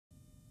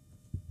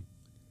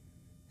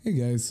Hey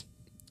guys,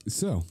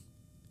 so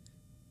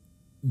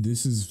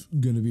this is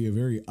going to be a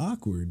very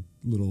awkward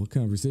little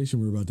conversation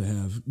we're about to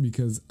have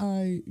because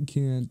I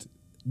can't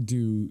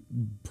do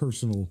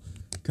personal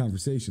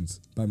conversations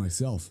by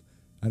myself.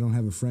 I don't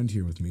have a friend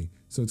here with me,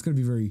 so it's going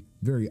to be very,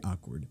 very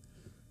awkward.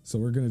 So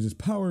we're going to just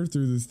power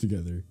through this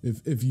together,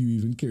 if you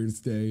even care to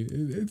stay.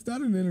 It's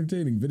not an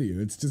entertaining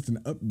video, it's just an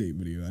update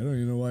video. I don't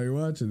even know why you're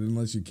watching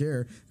unless you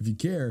care. If you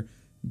care,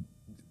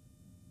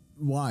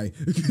 why?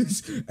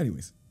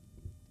 Anyways.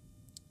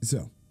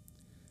 So,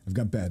 I've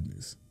got bad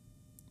news.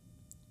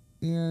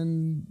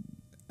 And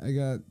I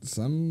got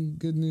some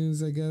good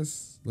news, I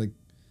guess. Like,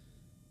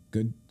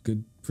 good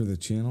for the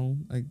channel,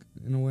 like,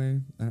 in a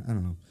way. I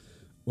don't know.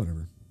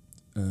 Whatever.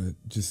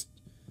 Just,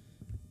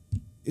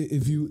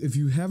 if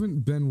you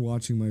haven't been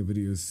watching my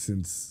videos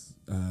since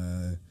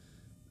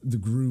the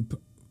group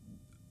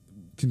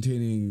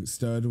containing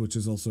Stud, which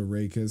is also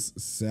Rakus,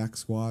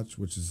 Sacksquatch,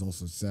 which is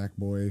also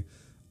Sackboy,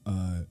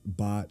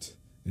 Bot,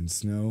 and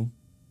Snow,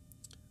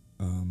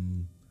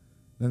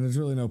 then there's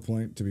really no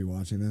point to be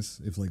watching this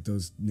if like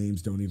those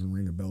names don't even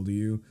ring a bell to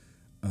you.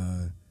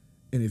 And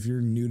if you're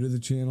new to the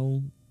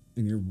channel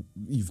and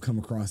you've come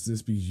across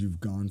this because you've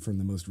gone from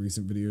the most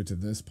recent video to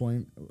this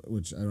point,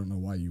 which I don't know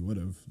why you would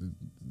have.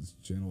 This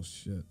channel's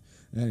shit.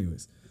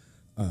 Anyways,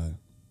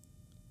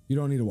 you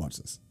don't need to watch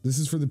this. This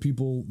is for the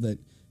people that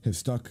have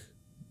stuck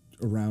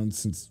around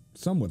since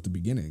somewhat the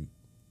beginning.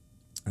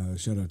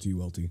 Shout out to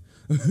you, LT.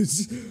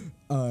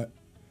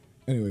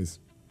 Anyways.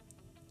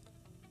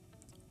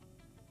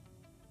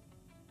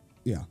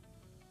 Yeah.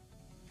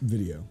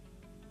 Video.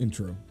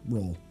 Intro.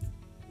 Roll.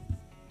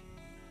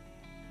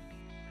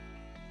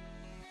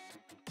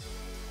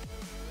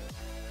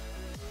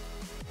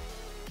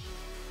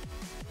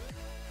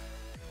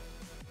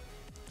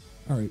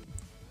 Alright.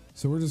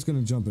 So we're just going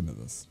to jump into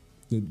this.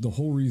 The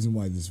whole reason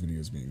why this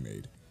video is being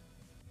made.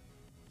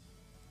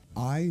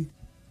 I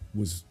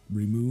was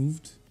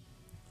removed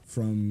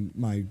from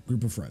my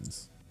group of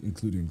friends,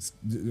 including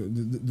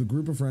the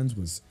group of friends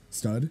was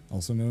Stud,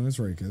 also known as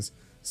Rakus,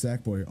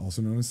 Sackboy,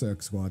 also known as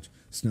Sacksquatch,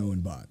 Snow,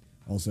 and Bot.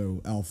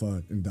 Also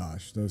Alpha and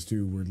Dosh. Those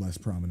two were less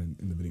prominent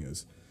in the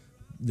videos.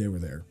 They were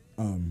there.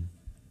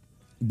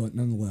 But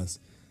nonetheless,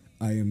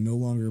 I am no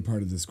longer a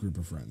part of this group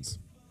of friends.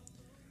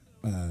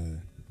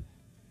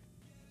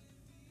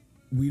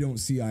 We don't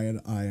see eye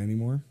to eye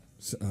anymore.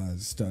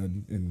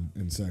 Stud and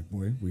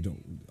Sackboy.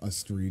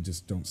 Us three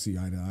just don't see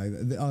eye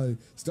to eye.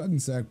 Stud and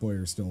Sackboy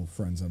are still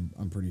friends,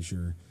 I'm pretty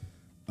sure.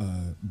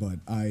 But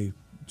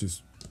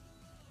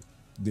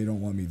they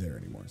don't want me there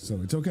anymore. So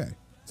it's okay.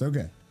 It's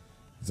okay.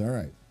 It's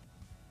alright.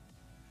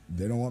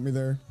 They don't want me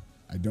there.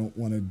 I don't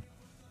want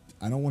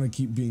to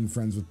keep being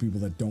friends with people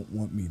that don't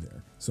want me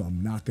there. So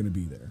I'm not going to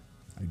be there.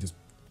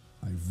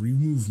 I've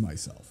removed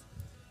myself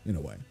in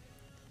a way.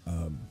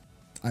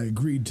 I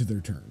agreed to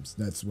their terms.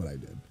 That's what I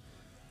did.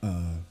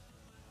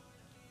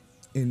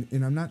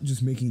 And I'm not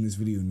just making this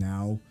video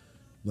now,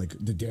 like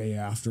the day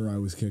after I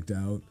was kicked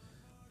out.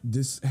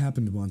 This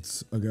happened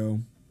months ago.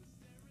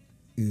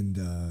 And,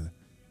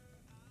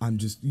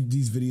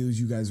 these videos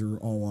you guys are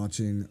all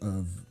watching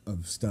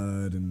of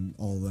Stud and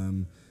all of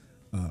them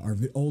are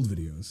old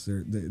videos.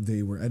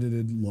 They were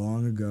edited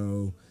long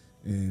ago,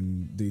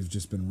 and they've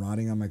just been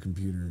rotting on my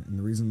computer. And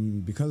the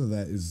reason because of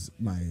that is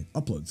my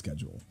upload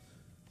schedule.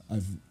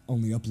 I've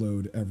only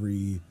upload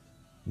every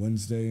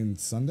Wednesday and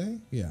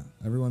Sunday. Yeah,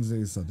 every Wednesday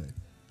and Sunday.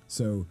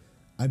 So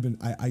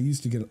I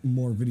used to get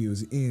more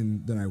videos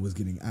in than I was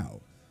getting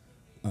out.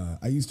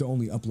 I used to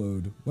only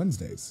upload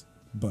Wednesdays,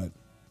 but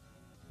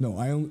no,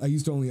 I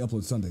used to only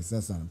upload Sundays.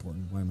 That's not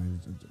important. Why am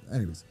I?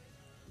 Anyways,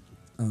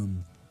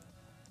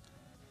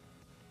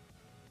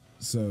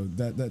 so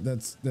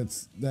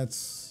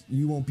that's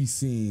you won't be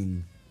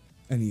seeing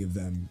any of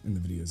them in the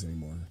videos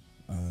anymore.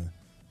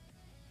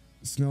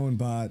 Snow and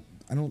Bot,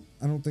 I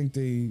don't think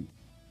they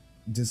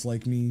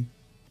dislike me.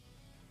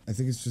 I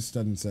think it's just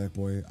Stud and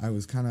Sackboy. I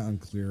was kind of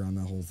unclear on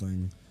that whole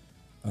thing.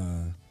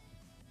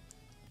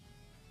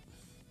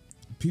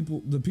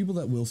 The people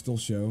that will still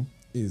show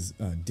is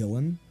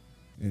Dylan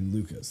and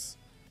Lucas.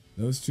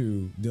 Those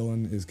two,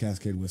 Dylan is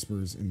Cascade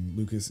Whispers and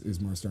Lucas is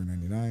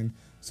Marstar99.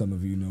 Some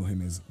of you know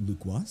him as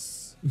Luke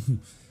Was.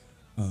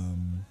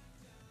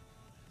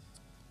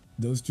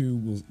 Those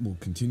two will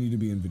continue to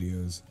be in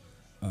videos.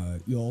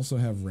 You'll also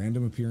have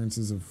random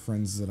appearances of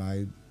friends that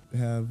I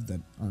have that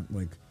aren't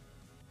like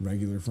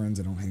regular friends.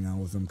 I don't hang out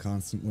with them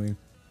constantly.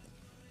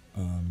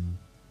 I'm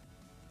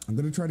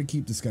going to try to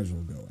keep the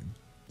schedule going.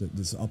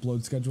 This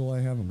upload schedule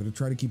I have, I'm going to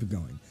try to keep it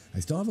going.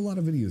 I still have a lot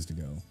of videos to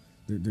go.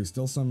 There's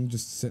still some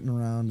just sitting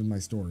around in my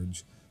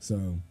storage.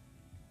 So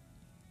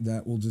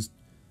that will just,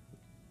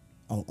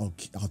 I'll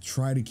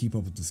try to keep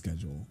up with the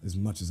schedule as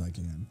much as I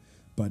can.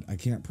 But I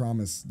can't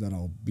promise that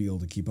I'll be able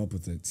to keep up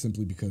with it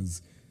simply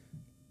because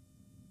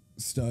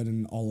Stud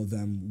and all of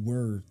them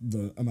were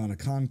the amount of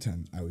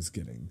content I was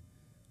getting.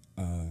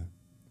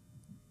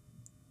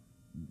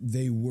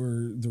 They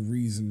were the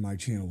reason my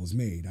channel was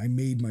made. I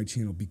made my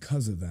channel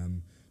because of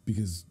them,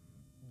 because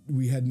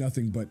we had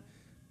nothing but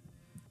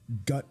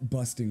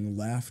gut-busting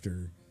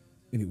laughter,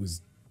 and it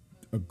was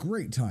a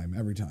great time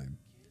every time.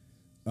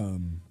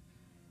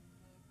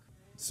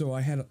 So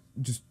I had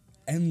just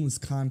endless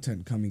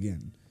content coming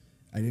in.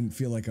 I didn't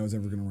feel like I was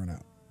ever going to run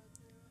out.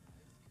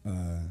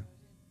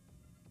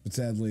 But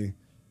sadly,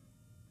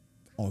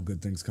 all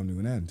good things come to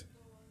an end.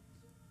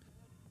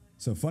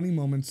 So funny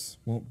moments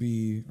won't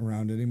be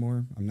around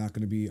anymore. I'm not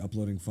going to be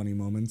uploading funny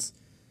moments.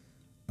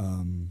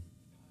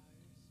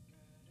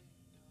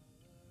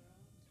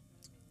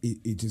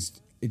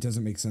 It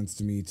doesn't make sense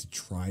to me to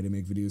try to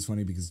make videos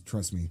funny because,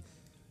 trust me,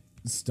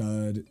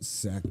 Stud,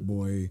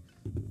 Sackboy,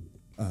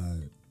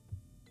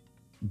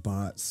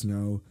 Bot,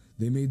 Snow,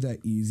 they made that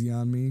easy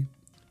on me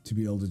to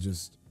be able to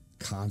just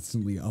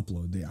constantly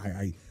upload.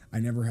 I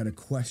never had a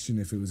question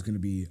if it was going to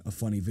be a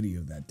funny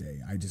video that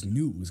day. I just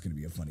knew it was going to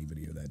be a funny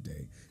video that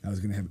day. I was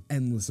going to have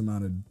endless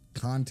amount of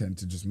content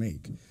to just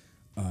make.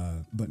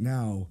 But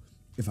now,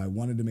 if I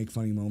wanted to make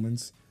funny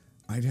moments,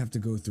 I'd have to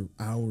go through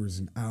hours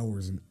and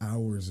hours and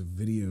hours of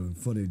video and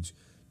footage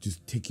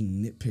just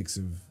taking nitpicks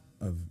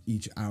of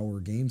each hour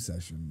game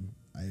session.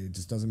 It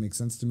just doesn't make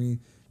sense to me.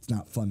 It's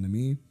not fun to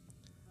me.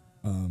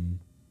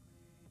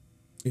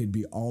 It'd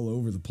be all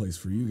over the place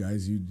for you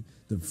guys.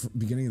 The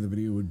beginning of the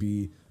video would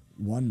be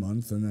 1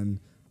 month, and then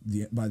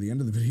by the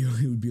end of the video,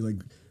 it would be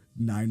like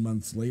 9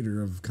 months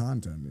later of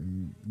content,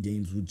 and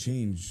games would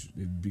change.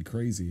 It'd be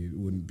crazy. It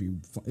wouldn't be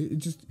fun. It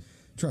just,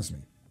 trust me,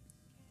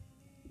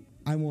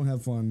 I won't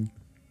have fun,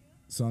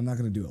 so I'm not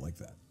going to do it like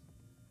that.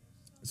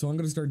 So I'm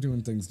going to start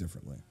doing things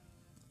differently.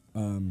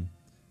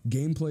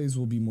 Gameplays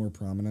will be more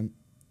prominent.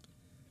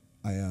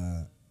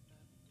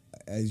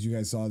 As you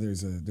guys saw,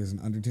 there's an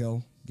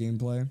Undertale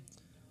gameplay.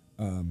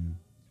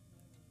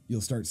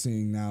 You'll start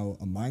seeing now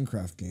a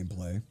Minecraft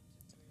gameplay.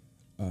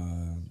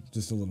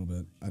 Just a little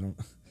bit.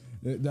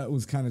 That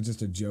was kind of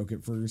just a joke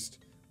at first.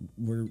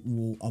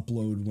 We'll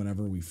upload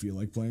whenever we feel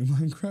like playing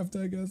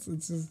Minecraft, I guess.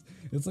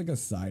 It's like a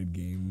side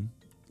game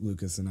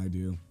Lucas and I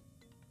do.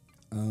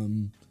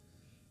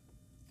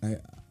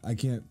 I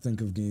can't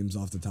think of games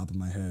off the top of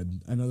my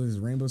head. I know there's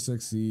Rainbow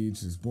Six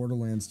Siege, there's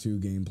Borderlands 2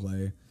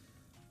 gameplay,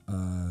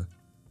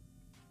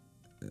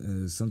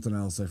 something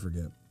else I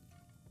forget.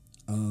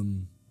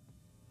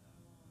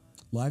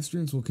 Live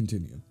streams will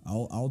continue.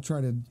 I'll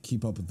try to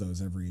keep up with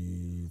those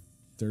every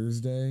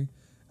Thursday,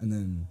 and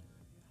then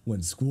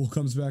when school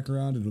comes back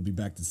around, it'll be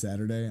back to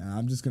Saturday.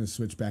 I'm just gonna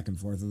switch back and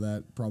forth of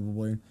that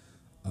probably,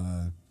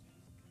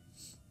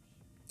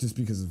 just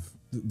because of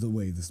the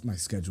way my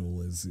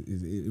schedule is.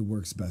 It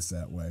works best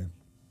that way,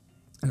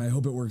 and I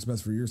hope it works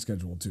best for your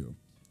schedule too.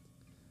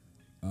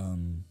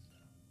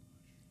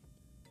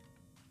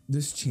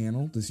 This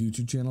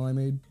YouTube channel I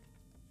made,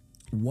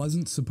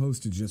 wasn't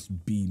supposed to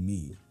just be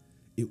me.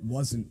 It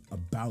wasn't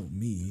about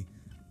me.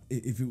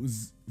 If it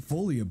was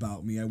fully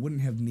about me, I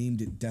wouldn't have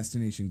named it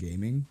Destination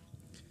Gaming.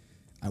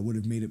 I would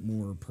have made it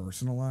more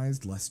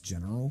personalized, less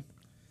general.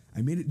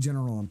 I made it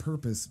general on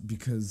purpose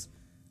because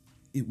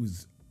it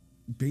was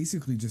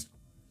basically just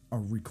a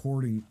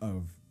recording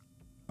of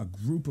a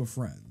group of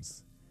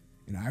friends,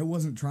 and I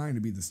wasn't trying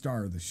to be the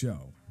star of the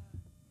show.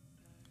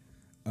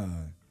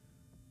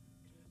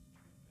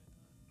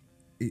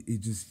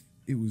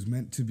 It was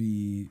meant to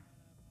be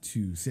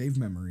to save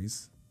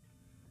memories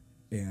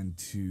and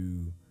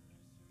to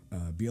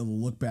be able to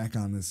look back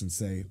on this and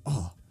say,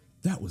 oh,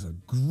 that was a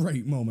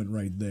great moment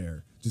right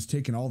there. Just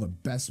taking all the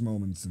best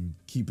moments and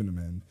keeping them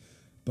in.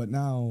 But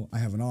now I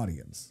have an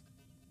audience.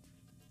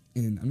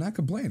 And I'm not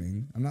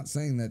complaining. I'm not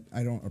saying that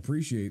I don't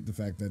appreciate the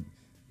fact that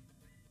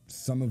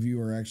some of you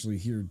are actually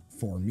here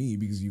for me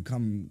because you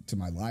come to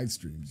my live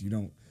streams. You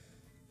don't...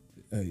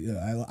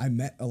 I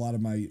met a lot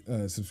of my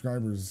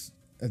subscribers.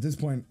 At this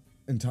point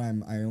in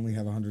time, I only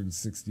have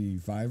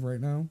 165 right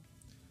now.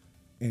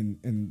 And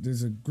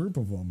there's a group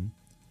of them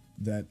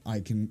that I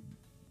can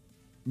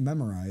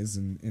memorize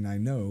and I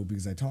know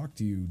because I talk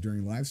to you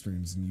during live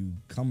streams and you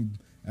come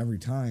every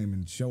time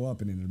and show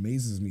up, and it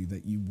amazes me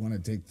that you want to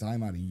take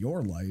time out of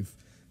your life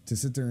to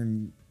sit there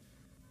and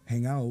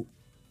hang out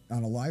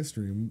on a live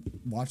stream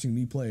watching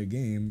me play a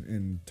game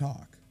and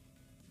talk.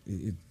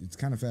 It's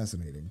kind of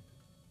fascinating.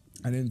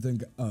 I didn't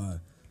think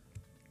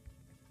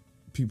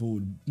people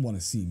would want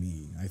to see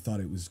me. I thought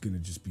it was going to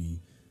just be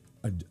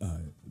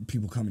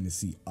people coming to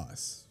see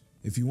us.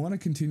 If you want to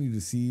continue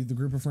to see the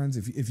group of friends,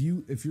 if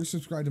you're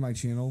subscribed to my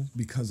channel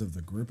because of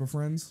the group of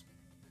friends,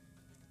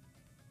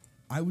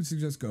 I would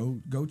suggest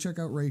go check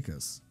out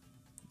Raykus.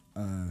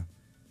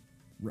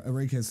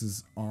 Raykus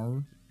is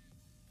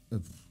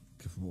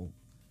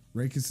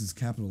Raykus is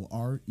capital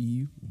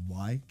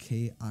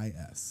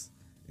REYKIS,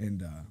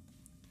 and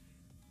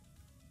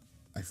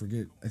I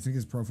forget. I think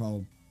his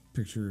profile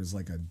picture is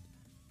like a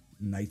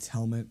knight's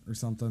helmet or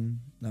something.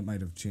 That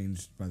might have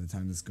changed by the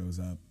time this goes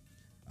up.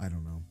 I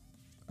don't know.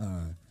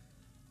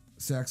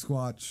 Sack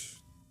Squatch.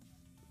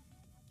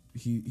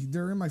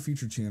 They're in my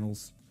featured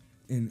channels,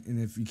 and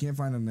if you can't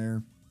find them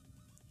there,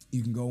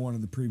 you can go one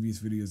of the previous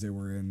videos they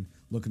were in.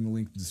 Look in the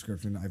link in the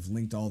description. I've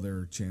linked all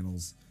their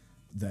channels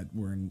that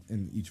were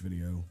in each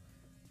video.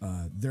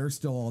 They're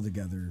still all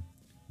together.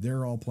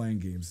 They're all playing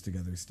games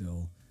together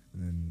still,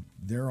 and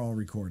they're all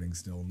recording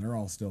still, and they're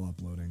all still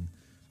uploading.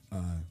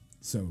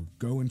 So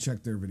go and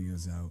check their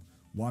videos out.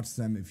 Watch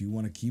them if you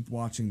want to keep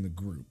watching the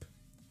group.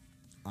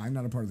 I'm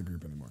not a part of the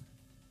group anymore.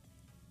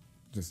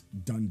 Just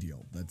done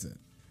deal. That's it.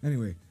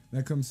 Anyway,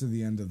 that comes to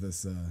the end of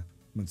this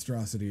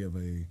monstrosity of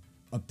a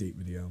update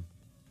video.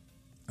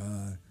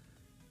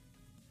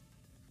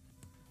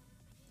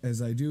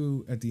 As I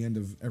do at the end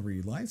of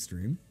every live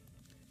stream,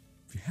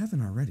 if you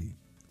haven't already,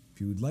 if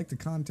you would like to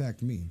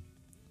contact me,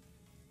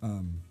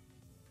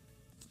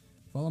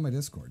 follow my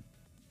Discord.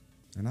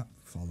 Or not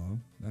follow,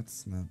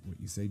 that's not what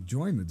you say.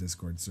 Join the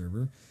Discord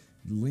server.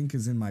 The link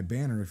is in my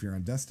banner if you're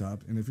on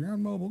desktop. And if you're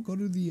on mobile, go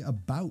to the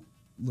About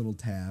little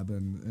tab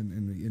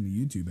in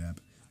the YouTube app.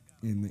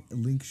 And the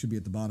link should be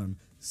at the bottom.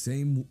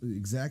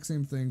 Exact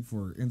same thing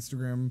for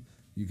Instagram.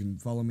 You can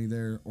follow me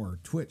there. Or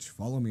Twitch.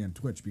 Follow me on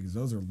Twitch because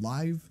those are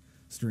live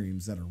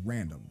streams that are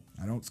random.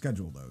 I don't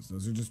schedule those.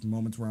 Those are just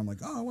moments where I'm like,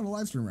 oh, I want to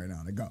live stream right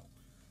now. And I go.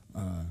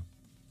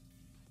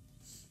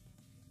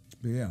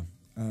 But yeah.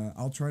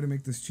 I'll try to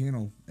make this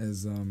channel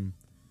as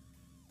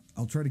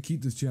I'll try to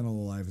keep this channel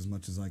alive as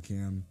much as I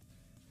can.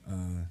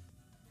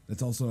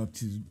 That's also up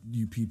to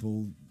you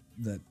people,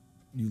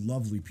 you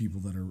lovely people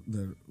that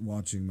are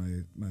watching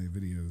my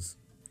videos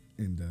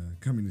and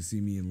coming to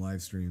see me in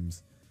live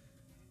streams.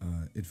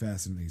 It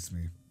fascinates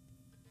me,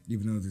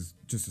 even though there's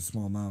just a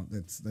small amount.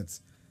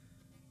 That's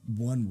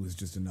one was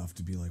just enough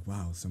to be like,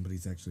 wow,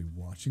 somebody's actually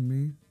watching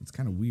me. It's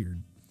kind of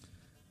weird.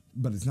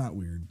 But it's not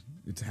weird.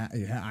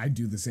 I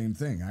do the same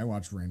thing. I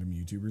watch random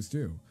YouTubers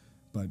too.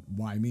 But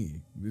why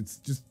me? It's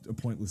just a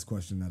pointless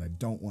question that I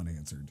don't want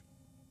answered.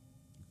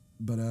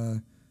 But,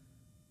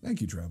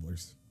 thank you,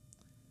 travelers.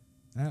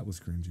 That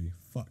was cringy.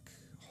 Fuck.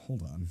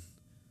 Hold on.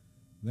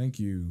 Thank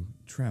you,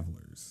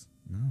 travelers.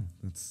 No,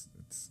 that's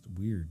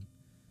weird.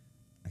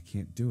 I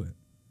can't do it.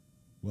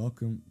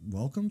 Welcome,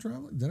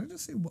 traveler? Did I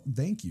just say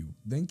thank you?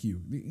 Thank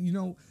you. You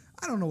know,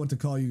 I don't know what to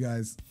call you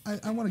guys.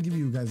 I want to give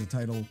you guys a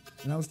title,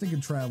 and I was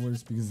thinking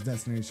travelers because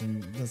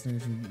destination,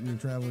 you're a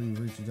traveler, you've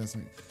reached your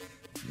destination.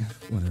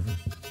 Whatever.